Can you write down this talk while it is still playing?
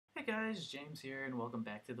Hi guys, James here, and welcome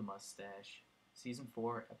back to the Mustache, Season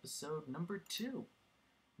 4, Episode number 2.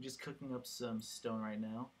 I'm just cooking up some stone right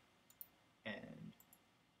now, and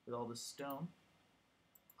with all this stone,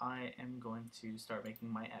 I am going to start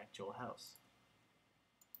making my actual house.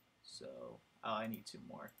 So, I need 2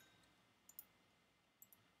 more.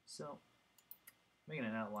 So, making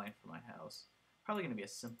an outline for my house. Probably going to be a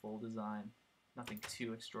simple design, nothing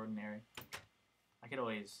too extraordinary. I could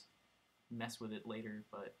always mess with it later,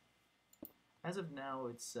 but as of now,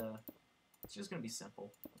 it's just going to be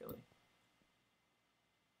simple, really.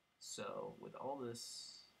 So, with all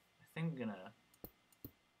this, I think I'm going to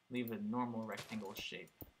leave a normal rectangle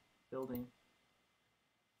shape building.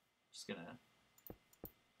 Just going to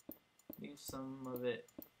leave some of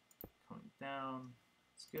it coming down.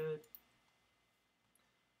 It's good.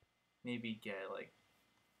 Maybe get, like,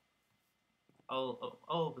 I'll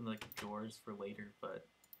open, like, doors for later, but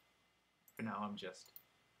for now I'm just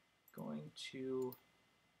going to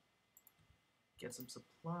get some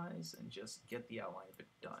supplies and just get the outline of it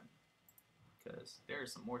done, because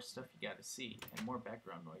there's some more stuff you gotta see and more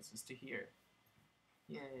background noises to hear.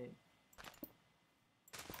 Yay!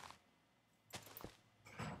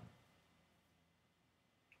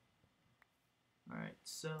 Alright,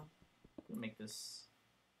 so I'm gonna make this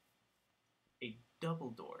a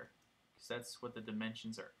double door, because that's what the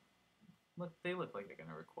dimensions are. They look like they're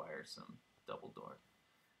gonna require some double door.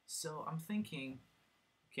 So I'm thinking,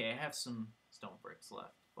 okay, I have some stone bricks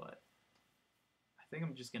left, but I think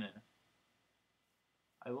I'm just gonna,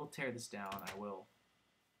 I will tear this down. I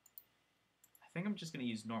think I'm just gonna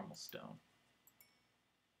use normal stone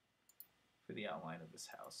for the outline of this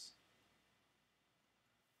house.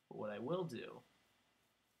 But what I will do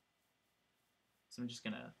is I'm just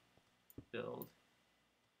gonna build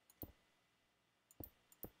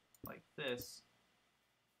like this,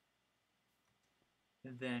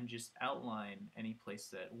 and then just outline any place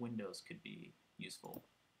that windows could be useful.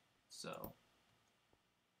 So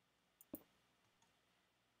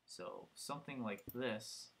something like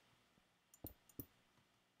this,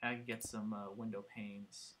 I could get some window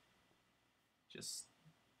panes just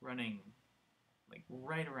running like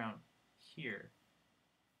right around here.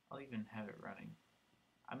 I'll even have it running.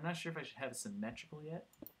 I'm not sure if I should have it symmetrical yet.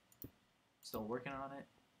 Still working on it.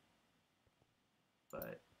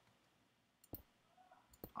 But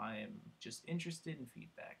I am just interested in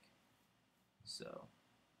feedback. So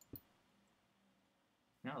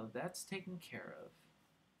now that that's taken care of,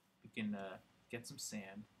 we can get some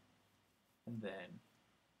sand, and then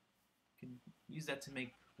we can use that to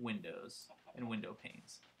make windows and window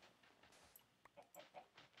panes.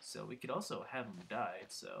 So we could also have them dyed,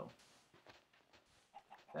 so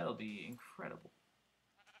that'll be incredible.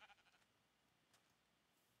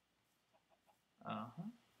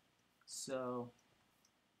 So,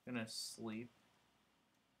 gonna sleep.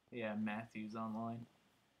 Yeah, Matthew's online.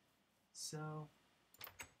 So,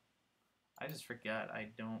 I just forgot I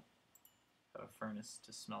don't have a furnace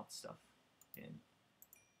to smelt stuff in.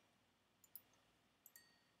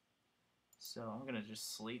 So I'm gonna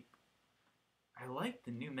just sleep. I like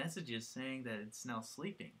the new messages saying that it's now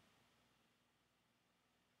sleeping.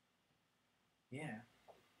 Yeah.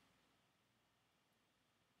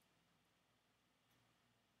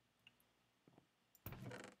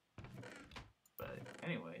 But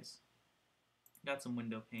anyways, got some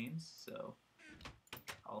window panes, so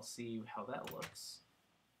I'll see how that looks.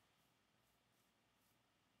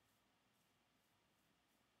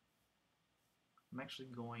 I'm actually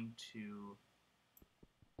going to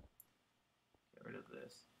get rid of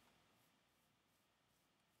this.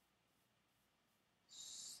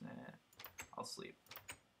 I'll sleep.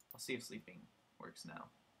 I'll see if sleeping works now.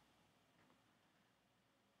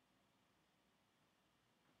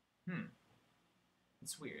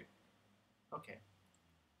 It's weird. Okay.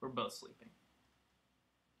 We're both sleeping.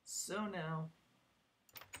 So now,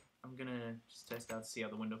 I'm gonna just test out, see how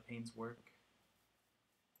the window panes work.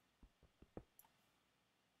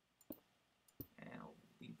 And I'll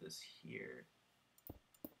leave this here.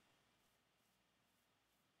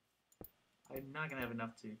 I'm not gonna have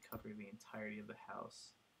enough to cover the entirety of the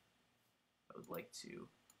house. I would like to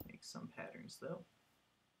make some patterns though.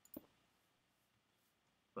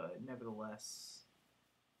 But nevertheless,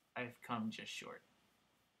 I've come just short.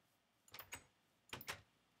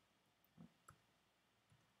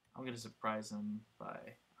 I'm gonna surprise them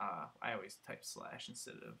by, I always type slash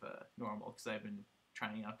instead of normal, because I've been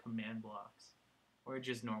trying out command blocks, or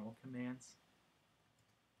just normal commands.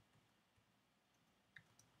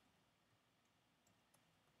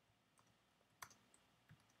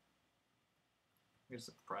 I'm gonna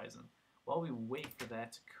surprise them. While we wait for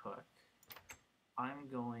that to cook, I'm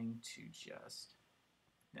going to just,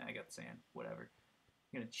 yeah, I got sand, whatever.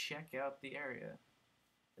 I'm going to check out the area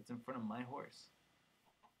that's in front of my horse.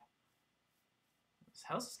 This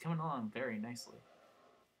house is coming along very nicely.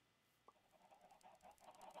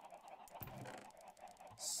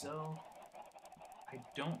 So, I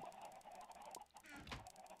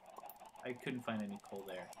couldn't find any coal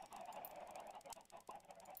there.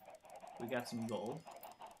 We got some gold.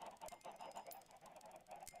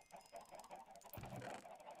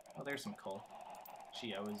 Oh, there's some coal.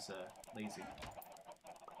 Gee, I was lazy.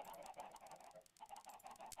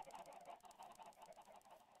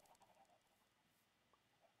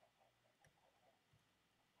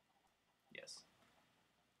 Yes.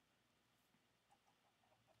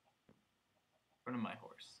 In front of my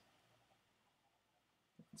horse.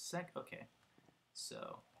 Okay.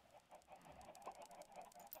 So,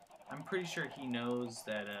 I'm pretty sure he knows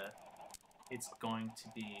that it's going to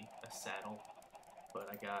be a saddle, but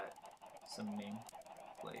I got some name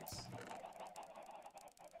plates.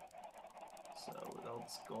 So with all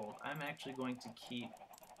this gold, I'm actually going to keep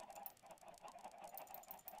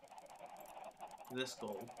this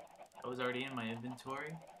gold. That was already in my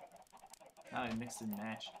inventory. Now I mixed and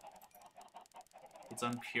matched. It's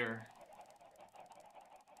unpure.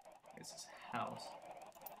 It's his house.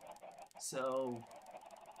 So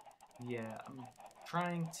yeah, I'm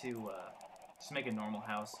trying to just make a normal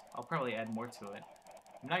house. I'll probably add more to it.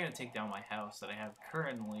 I'm not going to take down my house that I have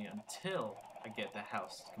currently until I get the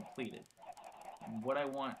house completed. And what I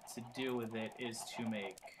want to do with it is to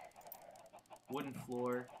make wooden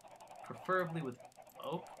floor, preferably with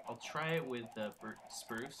oak. I'll try it with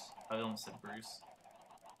spruce. I almost said Bruce.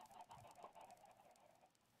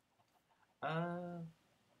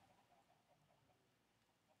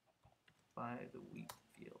 By the wheat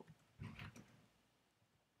field.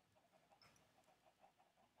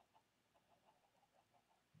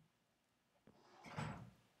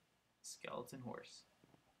 Skeleton horse.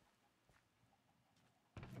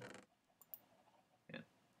 Yeah.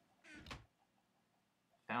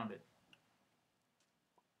 Found it.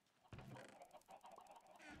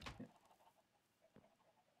 Yeah.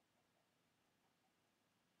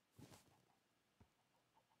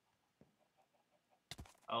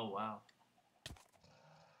 Oh, wow.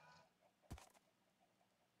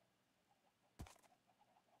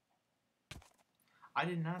 I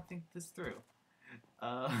did not think this through.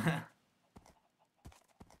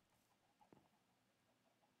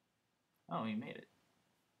 Oh, he made it.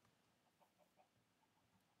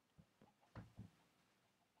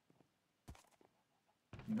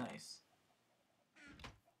 Nice.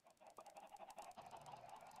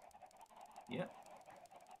 Yep.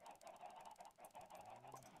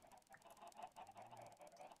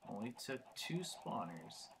 Only took 2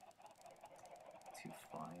 spawners to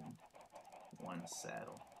find 1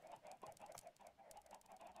 saddle.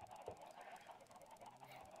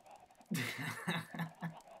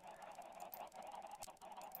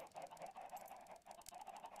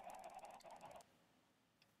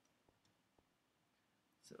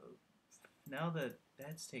 So now that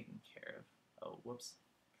that's taken care of, oh whoops,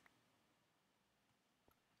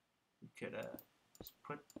 we could just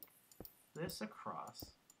put this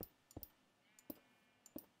across,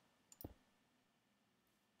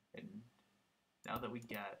 and now that we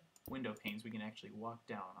got window panes, we can actually walk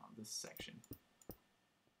down on this section.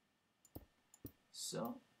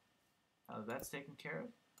 So now that that's taken care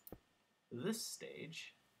of, this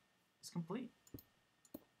stage is complete.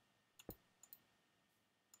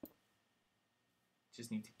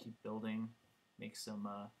 Just need to keep building, make some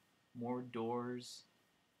more doors,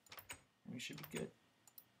 and we should be good.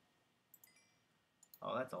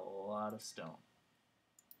 Oh, that's a lot of stone.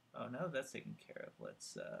 Oh, now that's taken care of,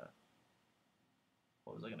 let's,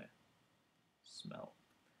 what was I gonna smelt?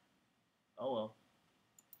 Oh well.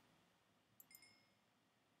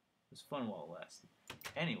 It was fun while it lasted.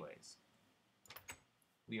 Anyways,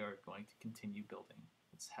 we are going to continue building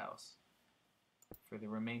this house for the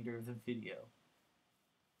remainder of the video.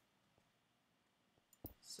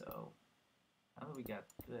 So, now that we got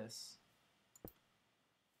this,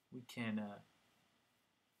 we can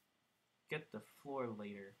get the floor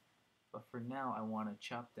later, but for now I want to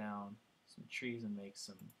chop down some trees and make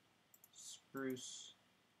some spruce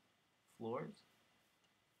floors.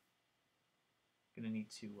 Gonna need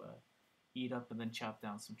to eat up and then chop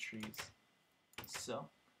down some trees. So,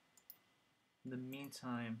 in the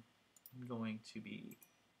meantime, I'm going to be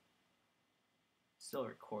still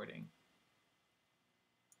recording.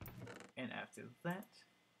 And after that,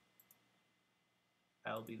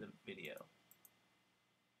 that'll be the video.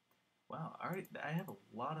 Wow, I have a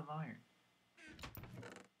lot of iron.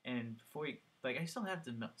 And Like, I still have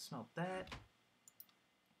to smelt that.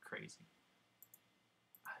 Crazy.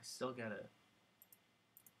 I still gotta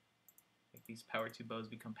make these power 2 bows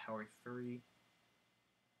become power 3.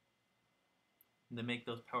 And then make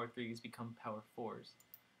those power 3s become power 4s.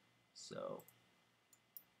 So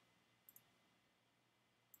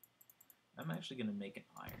I'm actually gonna make an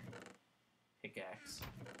iron pickaxe.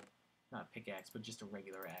 Not pickaxe, but just a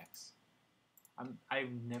regular axe.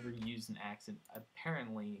 I've never used an axe, and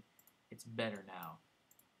apparently it's better now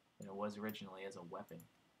than it was originally as a weapon.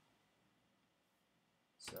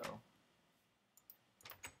 So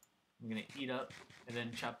I'm gonna eat up and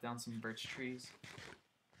then chop down some birch trees.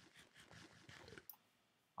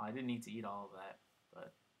 Oh, I didn't need to eat all of that,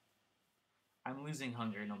 but I'm losing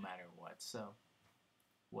hunger no matter what, so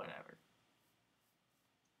whatever.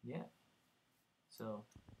 Yeah. So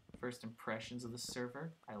first impressions of the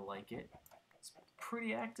server, I like it. It's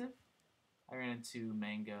pretty active. I ran into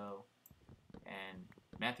Mango and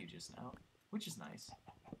Matthew just now, which is nice.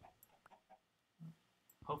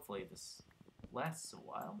 Hopefully this lasts a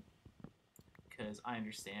while, because I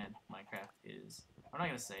understand Minecraft is, I'm not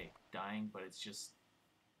going to say dying, but it's just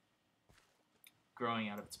growing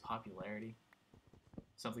out of its popularity.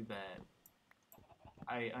 Something that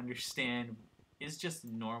I understand is just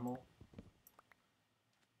normal,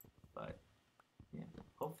 but yeah,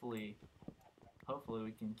 hopefully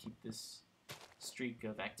we can keep this streak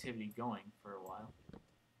of activity going for a while,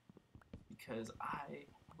 because I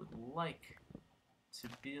would like to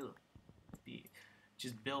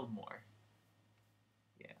just build more.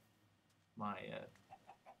 Yeah,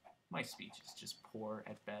 my speech is just poor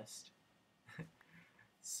at best.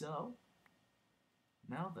 So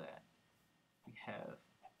now that we have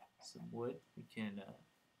some wood, we can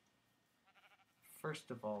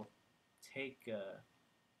first of all take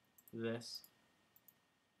this,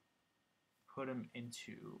 put them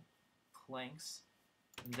into planks,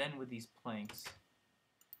 and then with these planks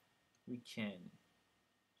we can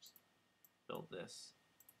just build this,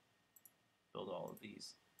 build all of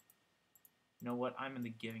these. You know what, I'm in the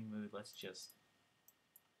giving mood, let's just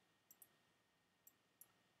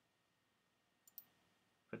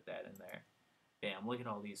put that in there. Bam, look at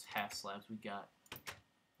all these half slabs we got,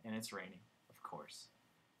 and it's raining, of course.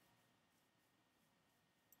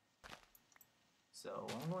 So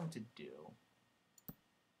what I'm going to do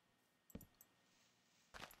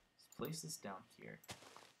is place this down here.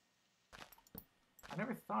 I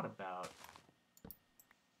never thought about,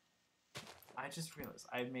 I just realized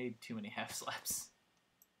I made too many half slabs.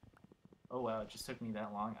 Oh wow, it just took me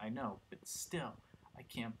that long, I know, but still, I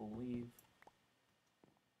can't believe,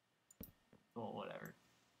 well, whatever.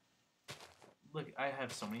 Look, I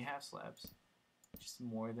have so many half slabs, just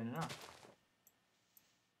more than enough.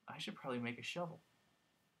 I should probably make a shovel.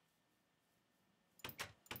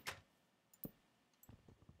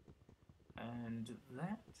 And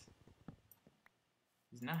that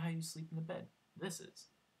is not how you sleep in the bed. This is.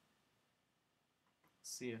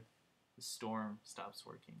 Let's see if the storm stops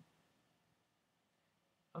working.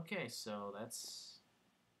 Okay, so that's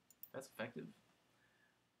effective.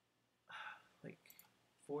 Like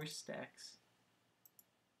 4 stacks.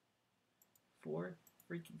 4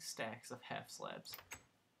 freaking stacks of half slabs.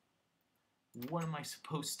 What am I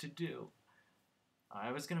supposed to do?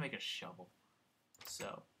 I was gonna make a shovel.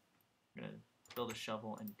 So I'm gonna build a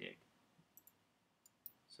shovel and dig.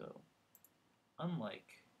 So unlike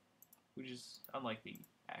the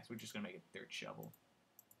axe, we're just gonna make a dirt shovel.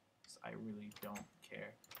 Because I really don't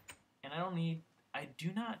care. And I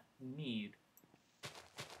do not need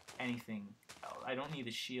anything else. I don't need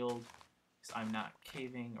a shield, because I'm not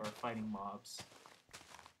caving or fighting mobs.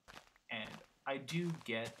 And I do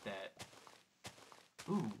get that.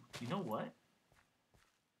 Ooh, you know what?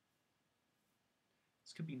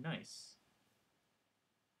 This could be nice.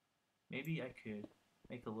 Maybe I could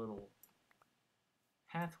make a little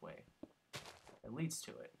pathway that leads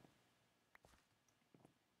to it.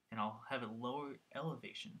 And I'll have a lower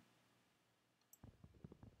elevation.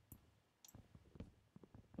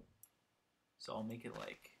 So I'll make it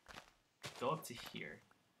like, go up to here.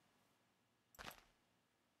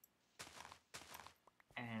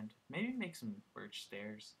 And maybe make some birch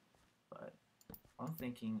stairs. But what I'm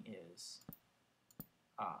thinking is,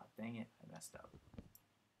 dang it, I messed up.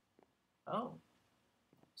 Oh,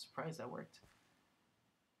 surprised that worked.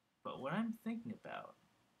 But what I'm thinking about,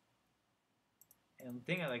 and the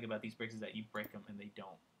thing I like about these bricks is that you break them and they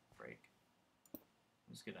don't break.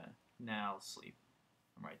 I'm just gonna now sleep.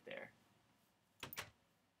 I'm right there.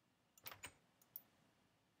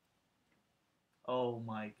 Oh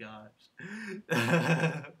my gosh.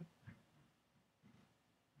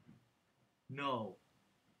 No.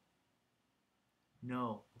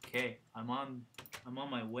 No. Okay. I'm on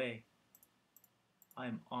my way.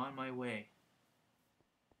 I'm on my way.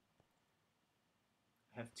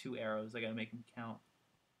 I have 2 arrows. I gotta make them count.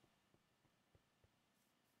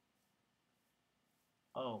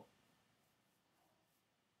 Oh.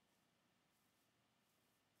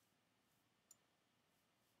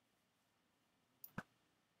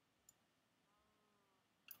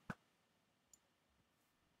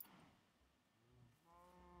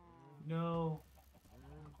 No.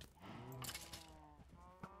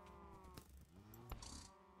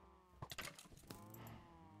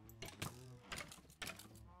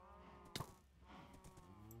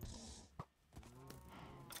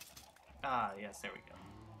 Ah, yes, there we go.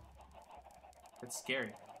 That's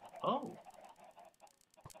scary. Oh.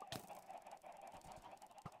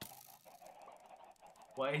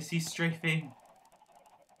 Why is he strafing?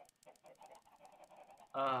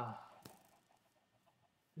 Ah.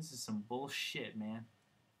 This is some bullshit, man.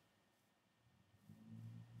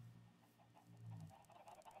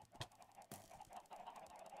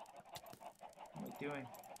 What am I doing?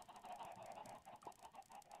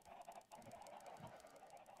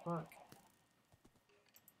 Fuck.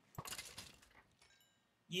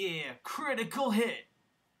 Yeah, critical hit!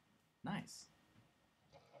 Nice.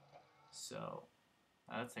 So,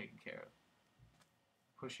 that's taken care of.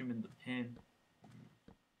 Push him in the pin.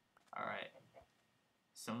 Alright.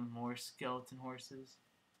 Some more skeleton horses.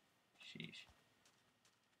 Sheesh.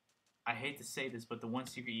 I hate to say this, but the one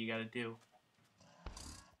secret you gotta do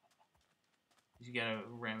is you gotta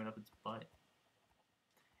ram it up its butt.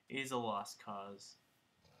 It is a lost cause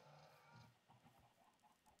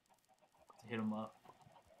to hit him up.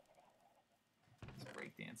 It's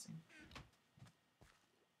breakdancing.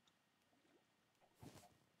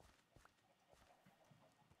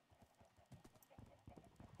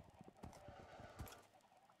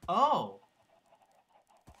 Oh!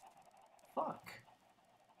 Fuck.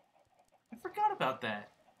 I forgot about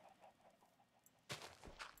that.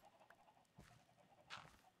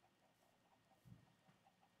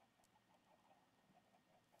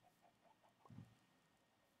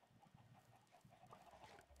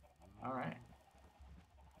 Alright.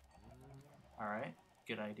 Alright.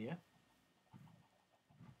 Good idea.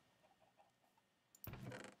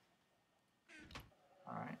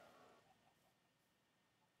 Alright.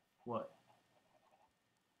 What?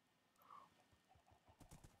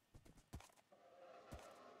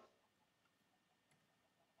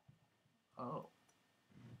 Oh.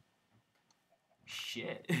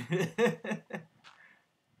 Shit.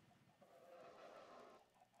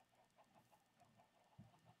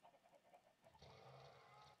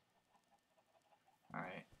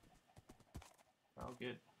 Alright. All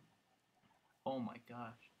good. Oh my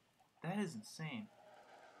gosh. That is insane.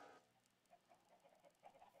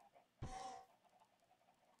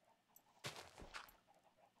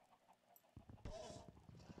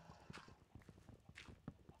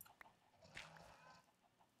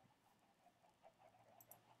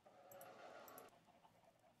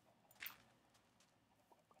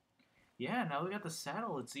 Yeah, now we got the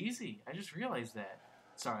saddle. It's easy. I just realized that.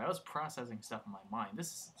 Sorry, I was processing stuff in my mind. This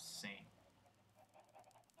is insane.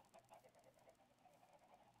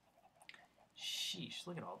 Sheesh,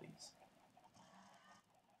 look at all these.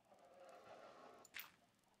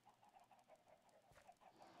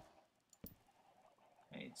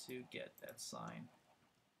 I need to get that sign.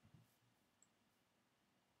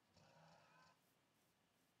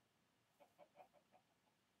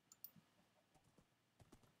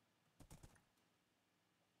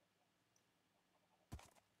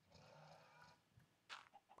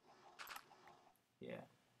 Yeah.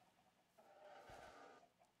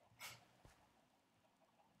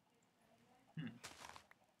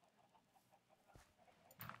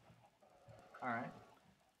 Alright.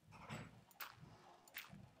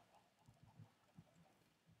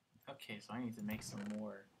 Okay, so I need to make some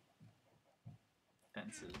more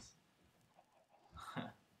fences.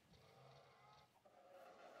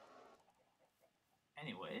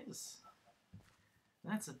 Anyways,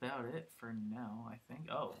 that's about it for now, I think.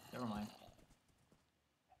 Oh, never mind.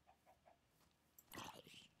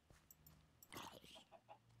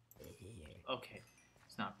 Okay,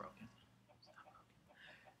 it's not broken. It's not broken.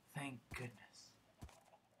 Thank goodness.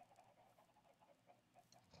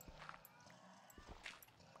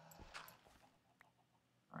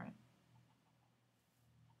 Alright.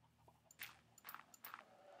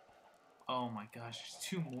 Oh my gosh,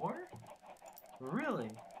 there's 2 more?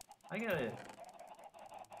 Really? I gotta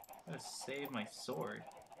save my sword.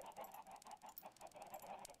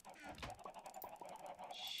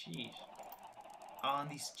 Sheesh. On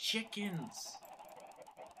these chickens.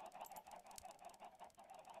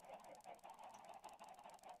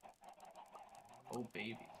 Oh,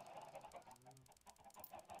 baby.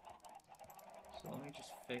 So let me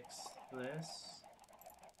just fix this.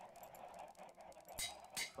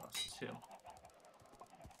 Cost 2.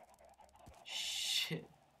 Shit.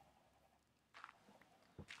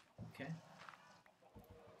 Okay.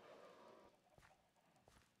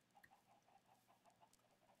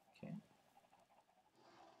 Okay.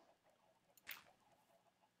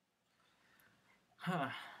 Huh.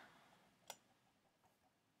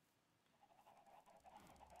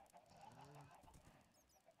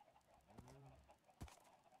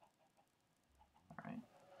 Alright.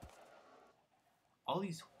 All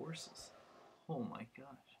these horses. Oh my gosh.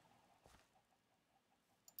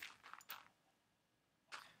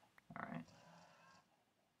 Alright.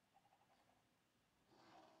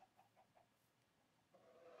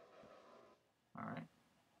 Alright.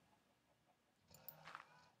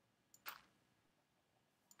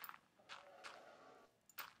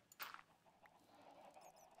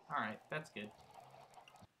 Alright, that's good.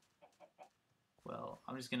 Well,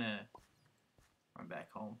 I'm just gonna run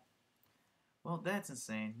back home. Well, that's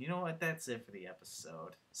insane. You know what? That's it for the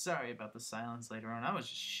episode. Sorry about the silence later on. I was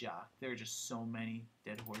just shocked. There were just so many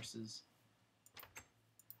dead horses.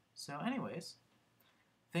 So anyways,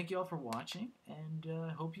 thank you all for watching, and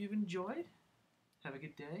I hope you've enjoyed. Have a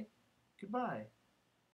good day. Goodbye.